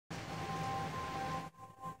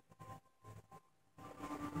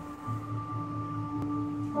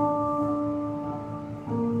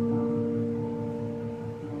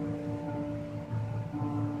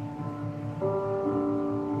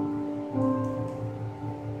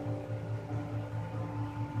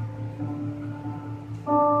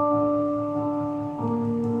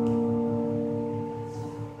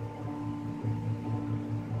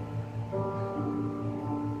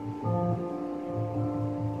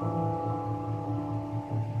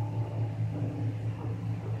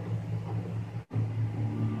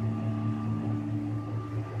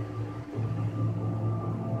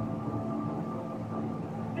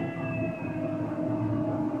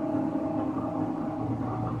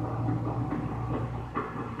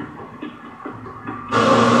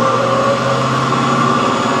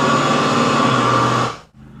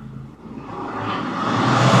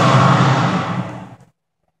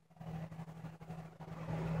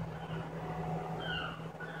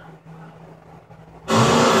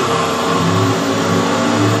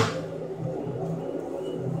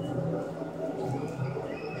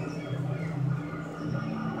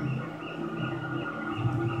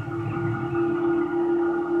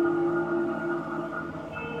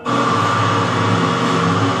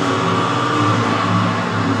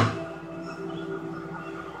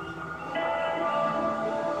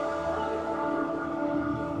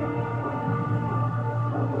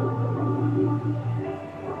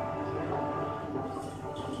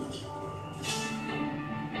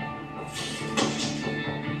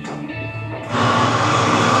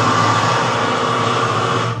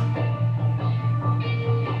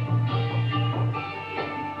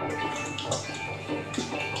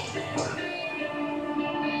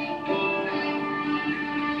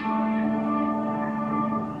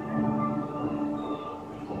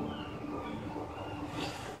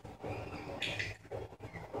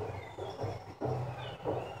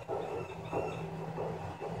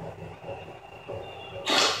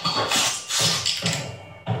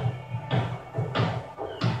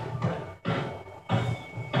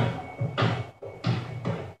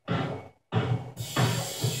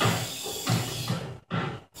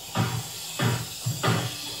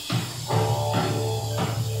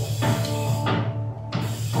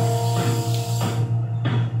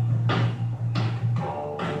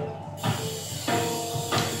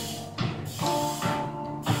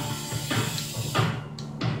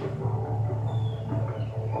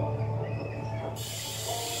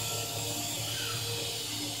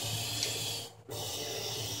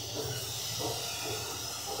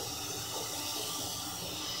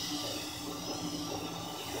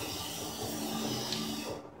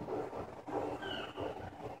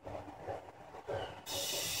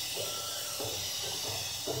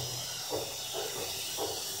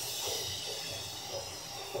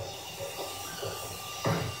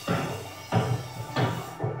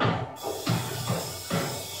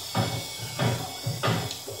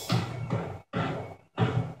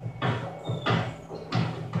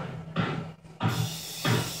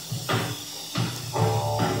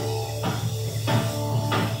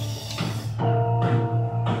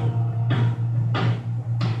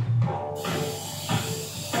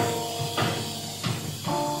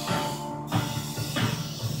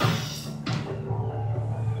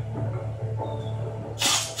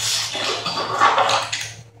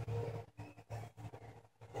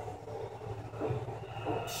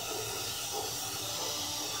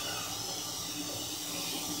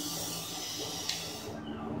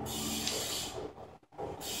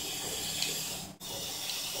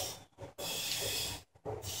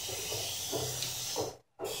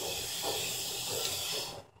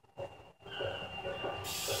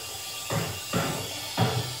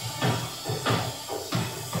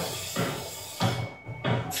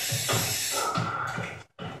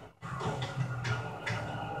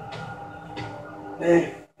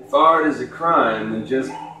Hey, if art is a crime, then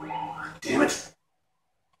just... Damn it.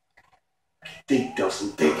 Think, Dawson,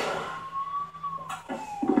 think.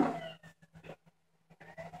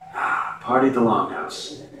 Party at the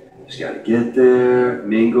Longhouse. Just gotta get there,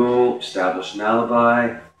 mingle, establish an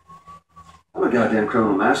alibi. I'm a goddamn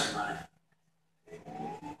criminal mastermind.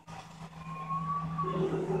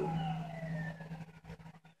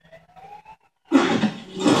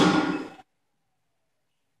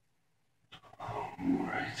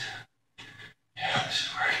 Alright. Yeah, this is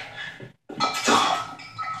working.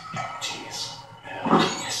 Jeez.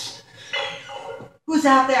 Yes. Who's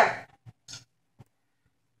out there?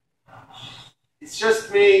 It's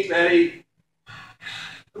just me, Betty.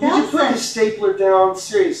 Would you put the stapler down?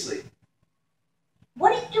 Seriously.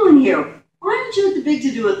 What are you doing here? Why aren't you at the big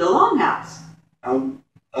to-do at the Longhouse?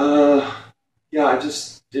 Yeah, I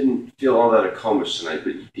just didn't feel all that accomplished tonight,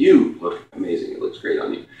 but you look amazing. It looks great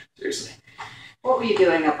on you. Seriously. What were you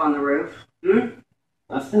doing up on the roof?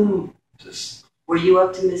 Nothing. Just... Were you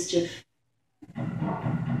up to mischief?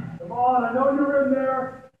 Come on, I know you're in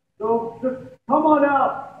there. So just come on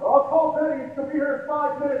out. Or I'll call Betty. She'll be here in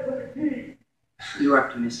 5 minutes with the key. You were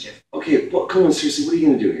up to mischief. Okay, well, come on, seriously, what are you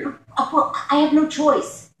going to do here? Well, I have no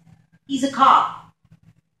choice. He's a cop.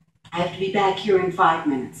 I have to be back here in 5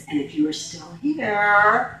 minutes. And if you are still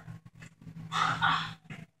here...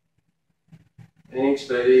 Thanks,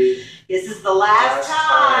 Betty. This is the last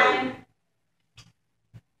time.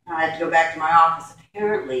 I have to go back to my office.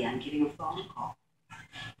 Apparently, I'm getting a phone call.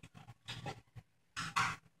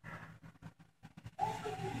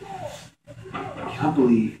 I can't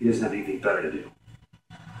believe he doesn't have anything better to do.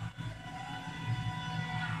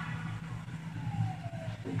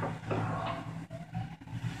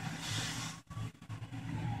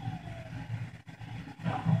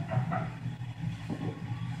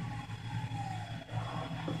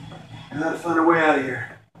 Gotta find a way out of here.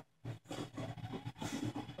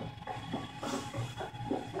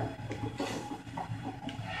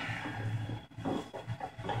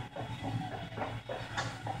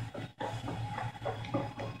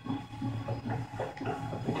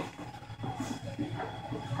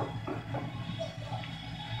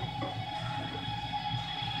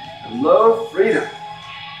 Hello, freedom.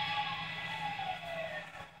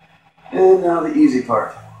 And now the easy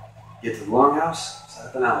part. Get to the Longhouse, set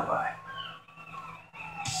up an alibi.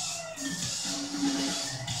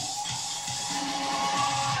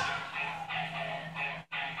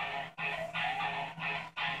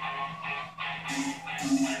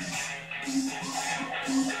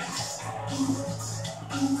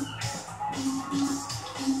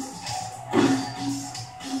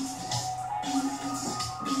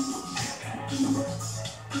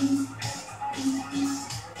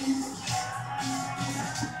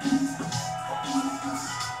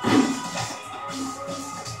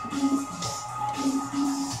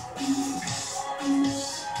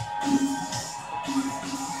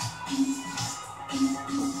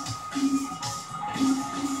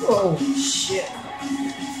 Oh, shit.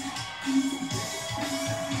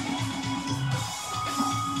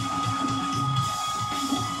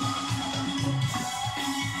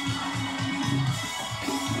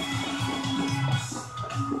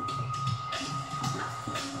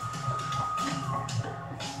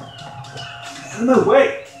 Out of my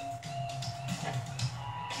way!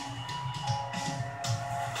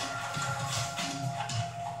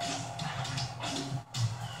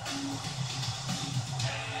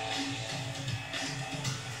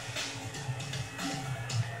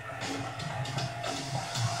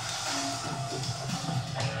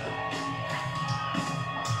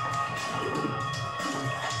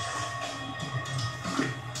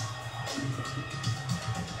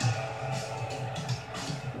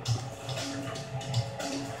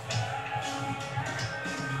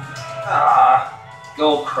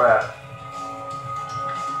 Oh crap.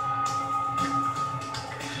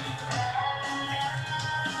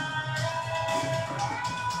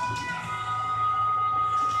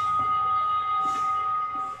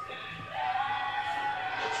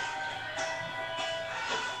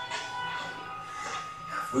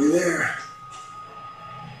 Halfway there.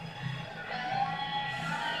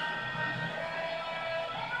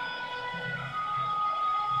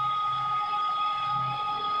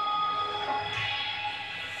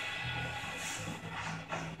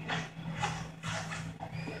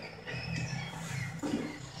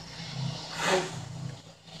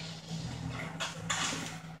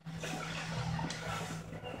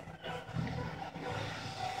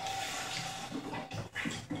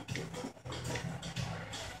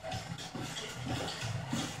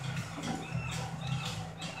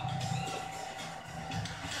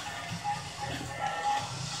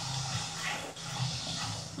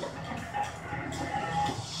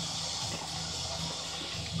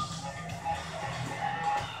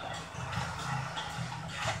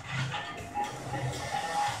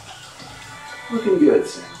 Looking good,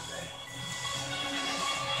 Sam.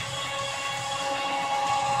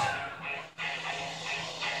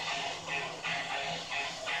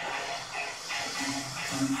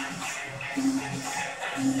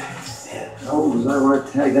 Man, how old was I when I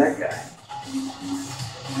tagged that guy?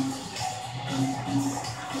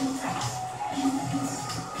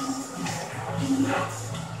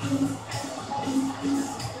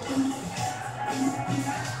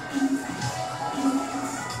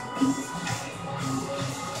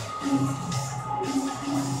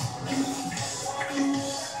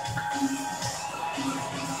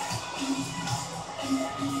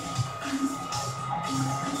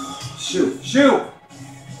 Shoot, shoot!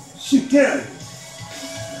 Shoot, get out of here!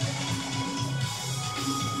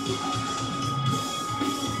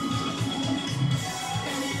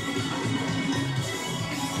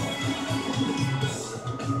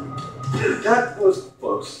 That was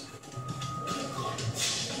close.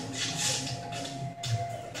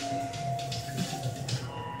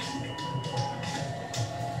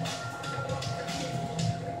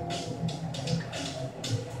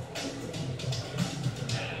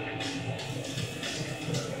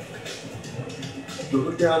 Don't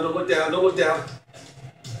look down, don't look down, don't look down.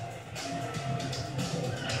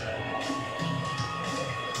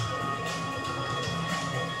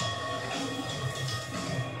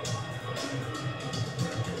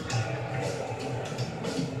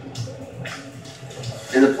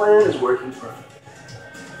 And the plan is working perfectly.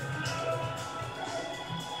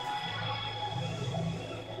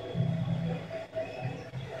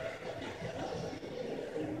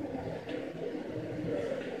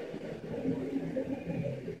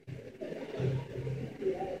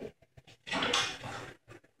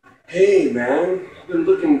 Hey man, I've been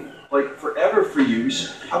looking like forever for you. We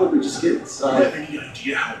should probably just get Do you inside. have any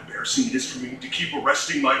idea how embarrassing it is for me to keep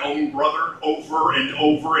arresting my own brother over and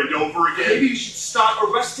over and over again? Maybe you should stop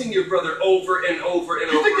arresting your brother over and over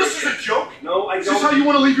and You over think this again. is a joke? No, I Is don't. this how you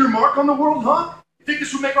want to leave your mark on the world, huh? You think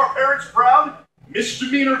this would make our parents proud?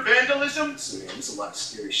 Misdemeanor vandalism? Listen, man, there's a lot of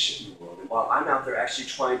scary shit in the world, and while I'm out there actually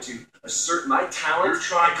trying to assert my talent, You're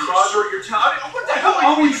trying to assert your talent. What the hell I are you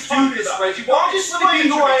always talking do this, about? Reggie. Why don't you explain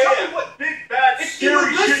who I Tell me am? what big, bad, If you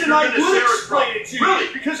scary would shit listen, you're I gonna would say is explain wrong. it to you.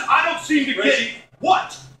 Really? Because I don't seem to get Reggie. it.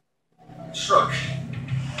 What? Truck.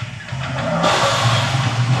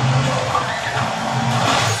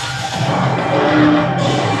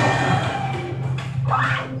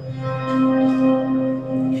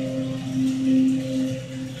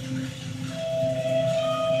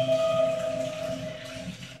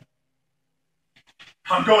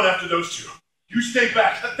 I'm going after those two. You stay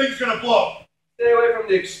back. That thing's gonna blow. Stay away from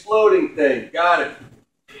the exploding thing. Got it.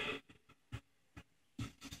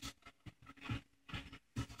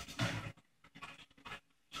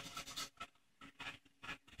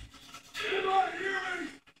 Anybody hear me?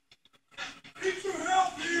 Need some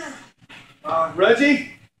help here.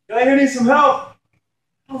 Reggie, guy here needs some help.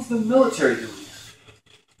 How's the military doing?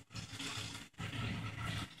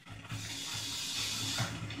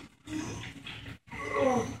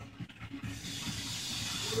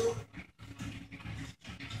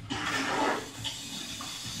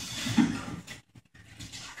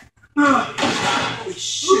 Holy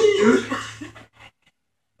shit, dude.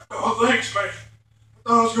 Oh, thanks, mate. I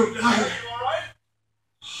thought I was gonna die. You alright?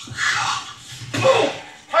 Oh!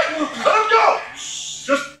 Hey, let him go!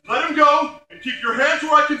 Just let him go and keep your hands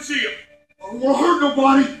where I can see him. I don't want to hurt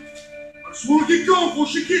nobody. I just want to get going before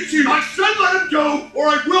she gets you. I said let him go or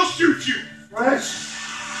I will shoot you. Reg?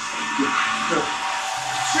 Said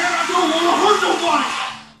I don't want to hurt nobody.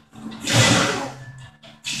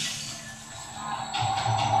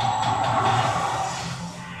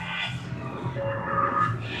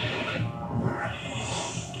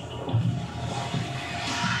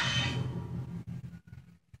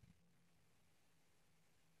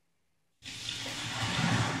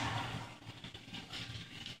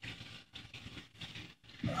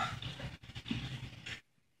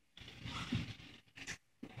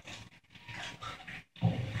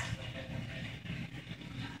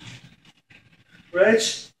 Reg?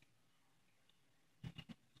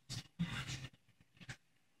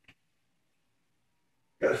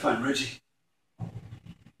 Gotta find Reggie.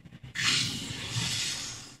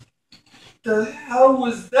 The hell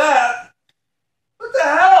was that? What the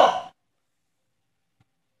hell?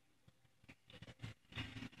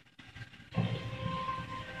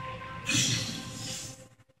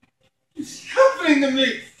 What's happening to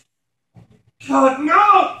me? God,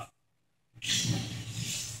 no!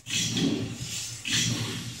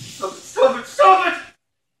 Stop it! Stop it!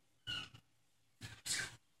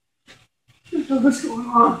 What the hell is going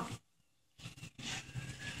on?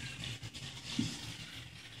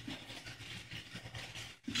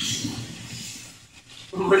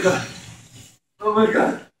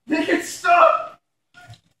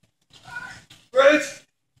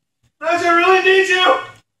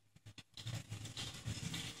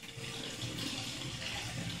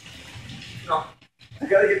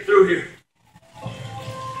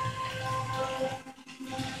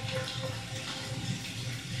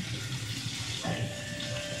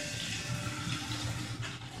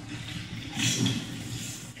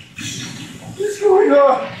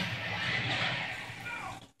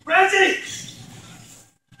 Reggie!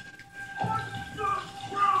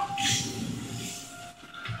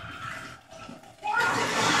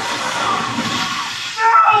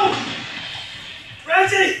 No!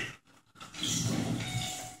 Reggie!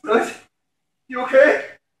 What? You okay?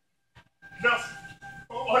 Nelson,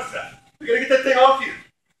 what was that? We gotta get that thing off you.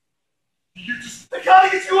 You just... I gotta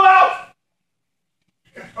get you out!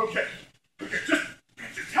 Okay. Okay,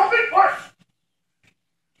 just help me first!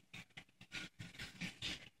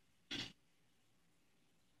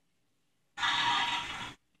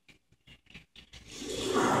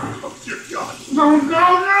 Oh, dear God. No, no,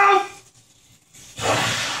 no!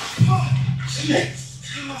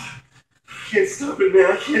 I can't stop it,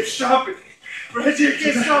 man. I can't stop it. Reggie, I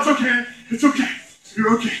can't stop it. It's okay. It's okay.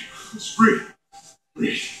 You're okay. Just breathe.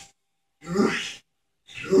 Breathe. You're all right.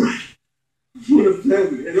 You're all right. I'm one of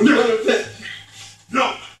them, man. I'm one of them.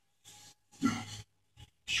 No. No.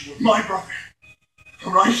 You were my brother.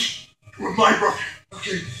 All right? You were my brother.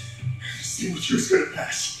 Okay. This thing with you is gonna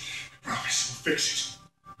pass. I promise. We'll fix it.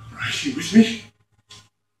 All right? You with me?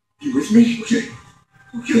 You with me? Okay.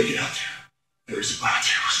 We gotta get out there. There is a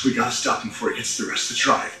bioterrorist. We gotta stop him before he gets to the rest of the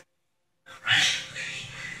tribe. All right?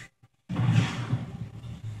 Okay.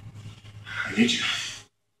 I need you.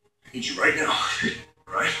 I need you right now.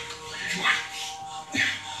 All right? Come on.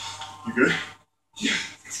 You good? Yeah.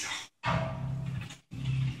 Let's go.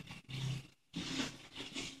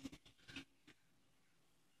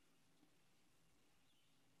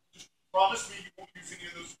 Promise me you won't use any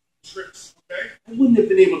of those tricks, okay? I wouldn't have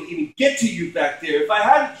been able to even get to you back there if I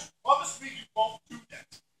hadn't. Promise me you won't do that.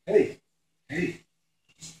 Hey.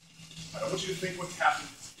 I don't want you to think what's happened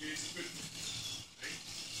is good. Okay?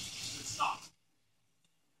 It's not.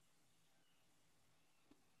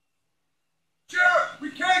 Sheriff, we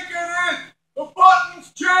can't get in! The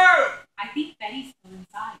button's jammed! I think Betty's still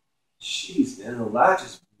inside. Jeez, man, the latch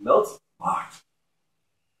is melted locked.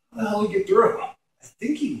 How the hell did he get through? I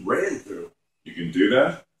think he ran through. You can do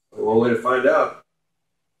that? One way to find out.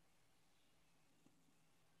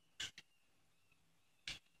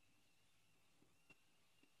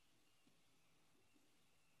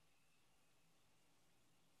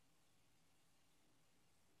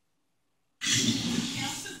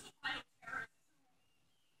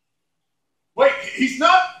 Wait, he's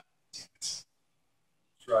not? Damn it.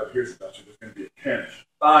 Tribe hears about you, there's gonna be a panic.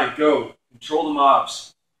 Fine, go. Control the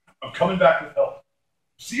mobs. I'm coming back with help.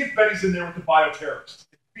 See if Betty's in there with the bioterrorists.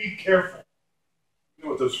 Be careful. You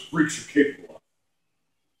know what those freaks are capable of.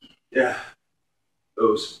 Yeah.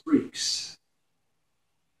 Those freaks.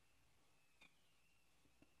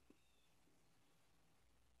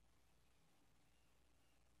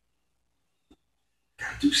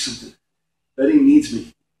 Gotta do something. Betty needs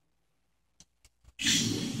me.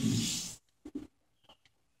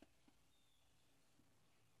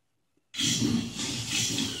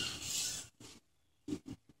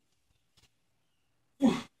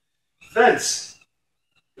 Fence.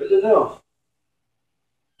 Good to know.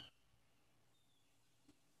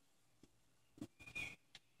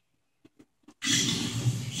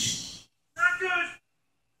 Not good!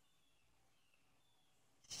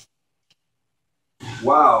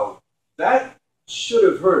 Wow. That should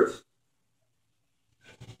have hurt.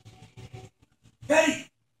 Betty!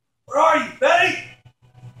 Where are you, Betty?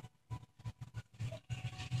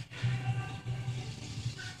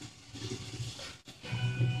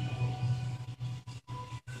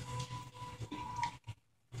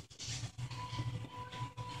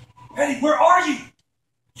 Betty, where are you?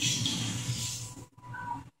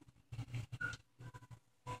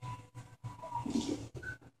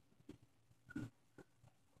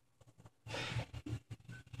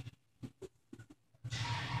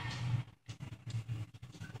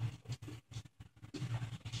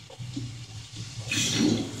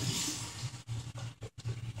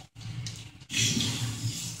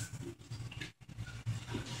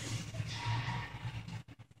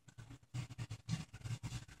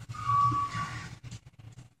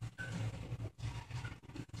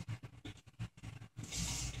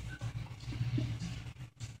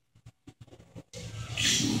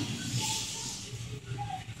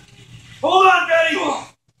 Hold on, Betty!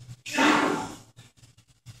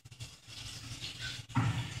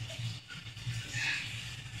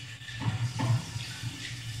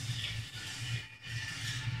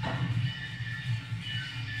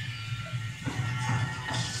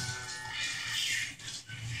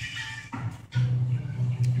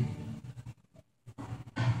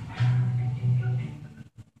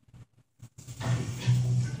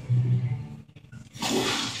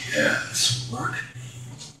 Yeah, this will work.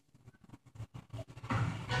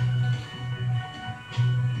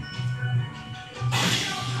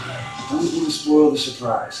 to spoil the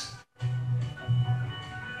surprise.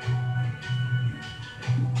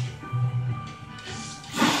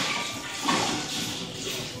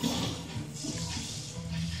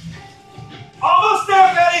 Almost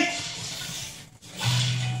there, Betty!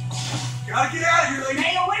 Gotta get out of here, lady.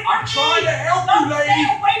 Stay away from I'm me! trying to help Don't you, lady. Stay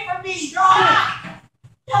away from me! Stop!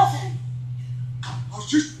 Nelson! I was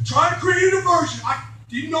just trying to create a diversion. I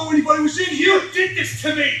didn't know anybody was in here. You did this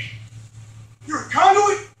to me! You're a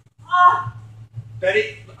conduit?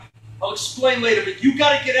 Betty, I'll explain later, but you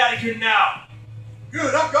gotta get out of here now.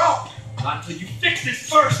 Good, I'm gone. Not until you fix this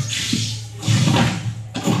first.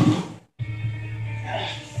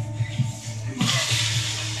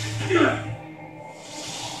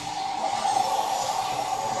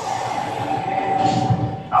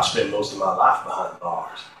 I spent most of my life behind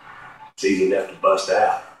bars. It's easy enough to bust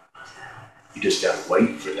out. You just gotta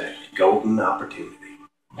wait for that golden opportunity.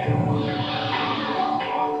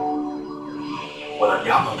 When I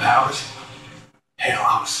got my powers, hell,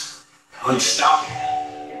 I was unstoppable.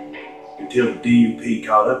 Until the DUP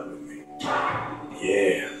caught up with me.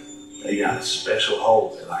 Yeah, they got a special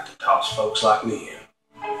hole they like to toss folks like me in.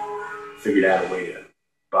 Figured out a way to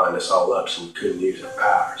bind us all up so we couldn't use our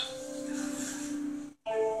powers.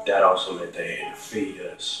 That also meant they had to feed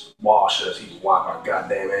us, wash us, even wipe our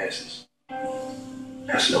goddamn asses.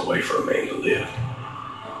 That's no way for a man to live.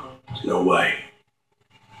 There's no way.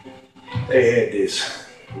 They had this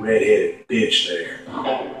red-headed bitch there,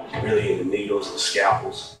 really into needles and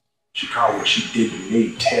scalpels. She called what she did to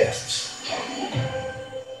me tests.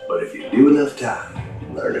 But if you do enough time,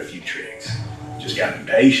 learn a few tricks. Just gotta be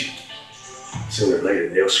patient. Sooner or later,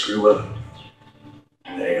 they'll screw up.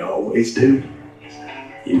 They always do.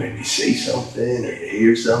 You maybe see something or you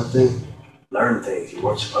hear something, learn things you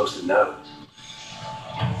weren't supposed to know.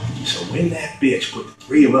 So when that bitch put the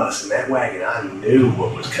three of us in that wagon, I knew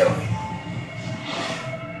what was coming.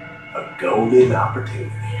 A golden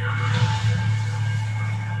opportunity.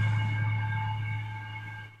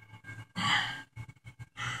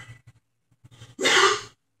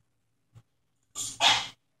 I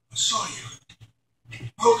saw you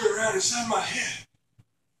poking around inside my head.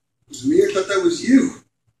 It was me. I thought that was you.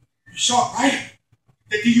 You saw it, right?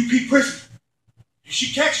 The DUP prison. If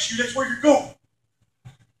she catches you, that's where you're going.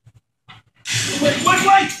 Wait!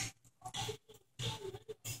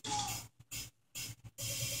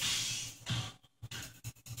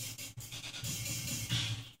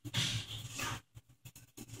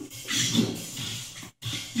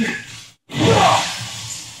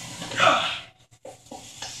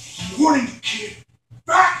 Warning you, kid.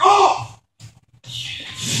 Back off!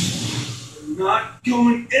 I'm not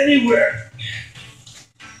going anywhere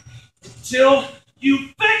until you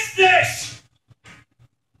fix this!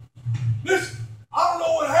 Listen, I don't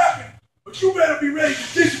know what happened, but you better be ready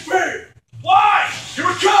to disappear. Why? You're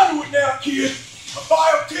a conduit now, kid. A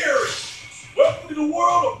bioterrorist. Welcome to the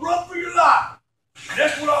world of run for your life. And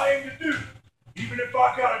that's what I aim to do, even if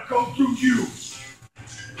I gotta go through you.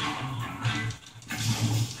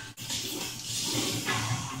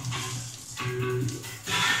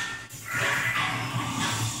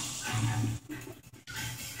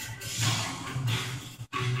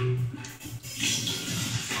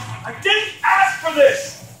 I didn't ask for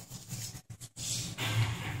this!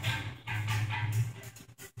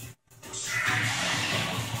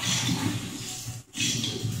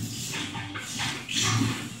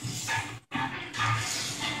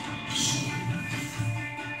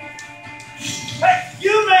 Hey,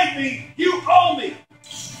 you made me! You owe me!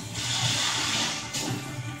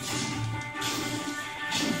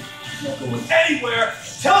 I'm not going anywhere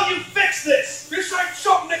until you fix this! This ain't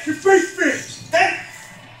something that can be fixed. Then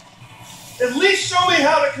at least show me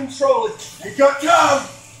how to control it. Ain't got time.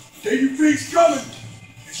 DUP's coming.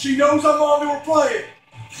 And she knows I'm on to her plan.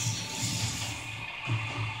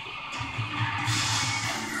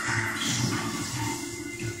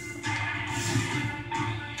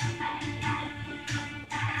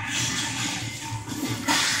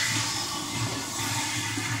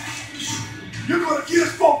 You're gonna get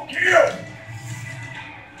us both killed.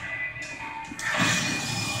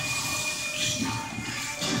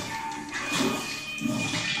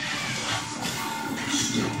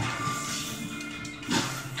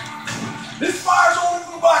 This fire's only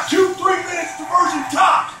for about 2-3 minutes diversion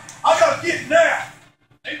tops. I gotta get now.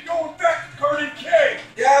 Ain't going back to Curtin K.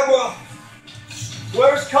 Yeah, well,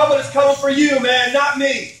 whoever's coming is coming for you, man, not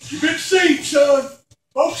me. You've been seen, son.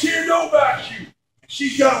 Folks here know about you.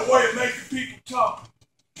 She's got a way of making people talk.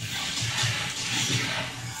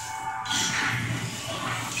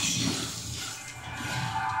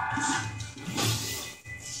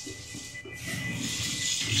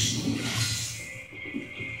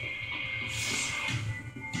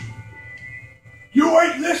 You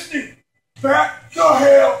ain't listening! Back the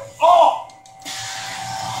hell off!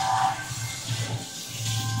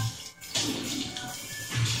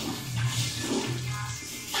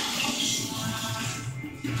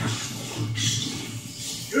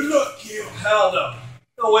 Good luck, kid. Hell no.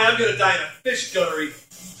 No way I'm gonna die in a fish gunnery.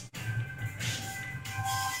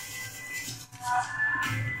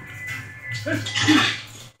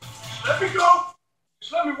 Let me go.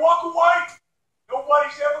 Just let me walk away.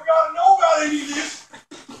 Nobody's ever got to know about any of this.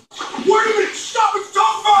 Wait a minute. Stop and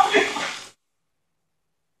talk about me.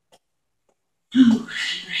 Oh,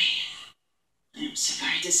 Henry. I am so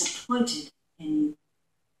very disappointed in you.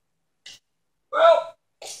 Well,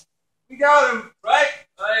 we got him, right?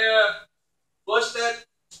 I flushed that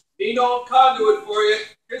mean old conduit for you.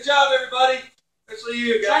 Good job, everybody. Especially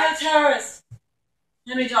you guys. Bioterrorist.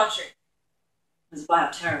 Henry Daughtry was a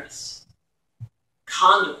bioterrorist.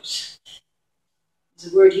 Conduit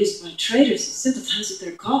is a word used by traitors who sympathize with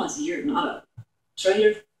their cause. You're not a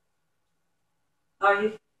traitor, are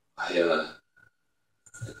you? I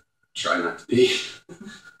try not to be.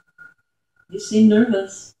 You seem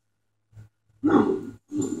nervous. No, I'm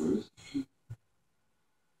not nervous.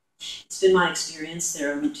 It's been my experience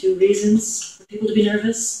there are only two reasons for people to be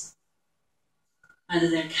nervous. Either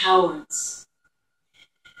they're cowards,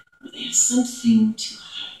 or they have something to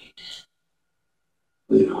hide.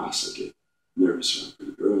 Well, you know, I also get nervous around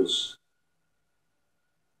pretty girls.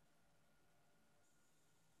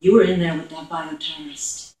 You were in there with that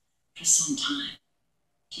bioterrorist for some time.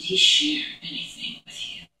 Did he share anything with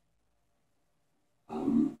you?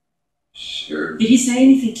 Sure. Did he say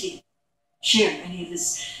anything to you? Share any of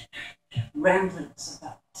his ramblings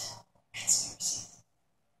about conspiracies?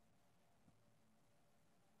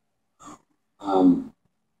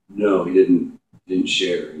 No, he didn't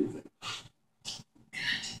share anything.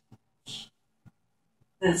 Good.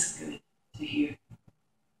 That's good to hear.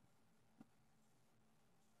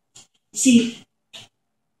 You see,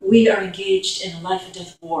 we are engaged in a life and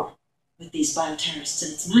death war with these bioterrorists,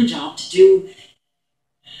 and it's my job to do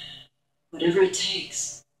whatever it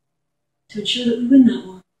takes to ensure that we win that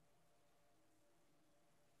war.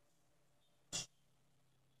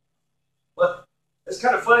 Well, it's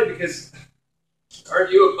kind of funny because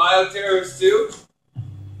aren't you a bioterrorist too?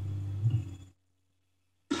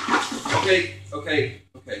 Okay.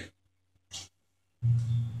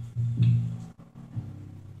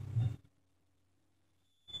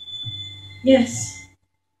 Yes,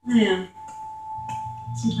 I am.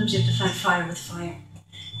 Sometimes you have to fight fire with fire.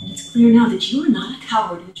 And it's clear now that you are not a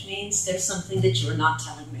coward, which means there's something that you're not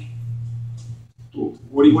telling me.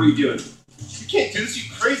 What are you doing? You can't do this, you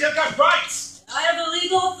crazy. I've got rights. I have the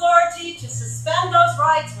legal authority to suspend those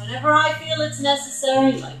rights whenever I feel it's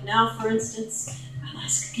necessary, like now, for instance. I'll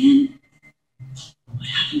ask again, what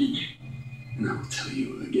happened in there? And I will tell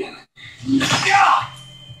you again.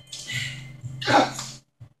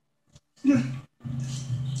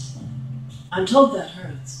 I'm told that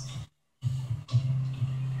hurts.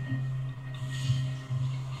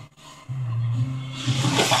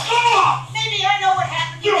 Ah! Maybe I know what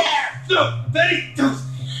happened there. No, Betty, don't.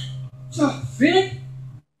 Really?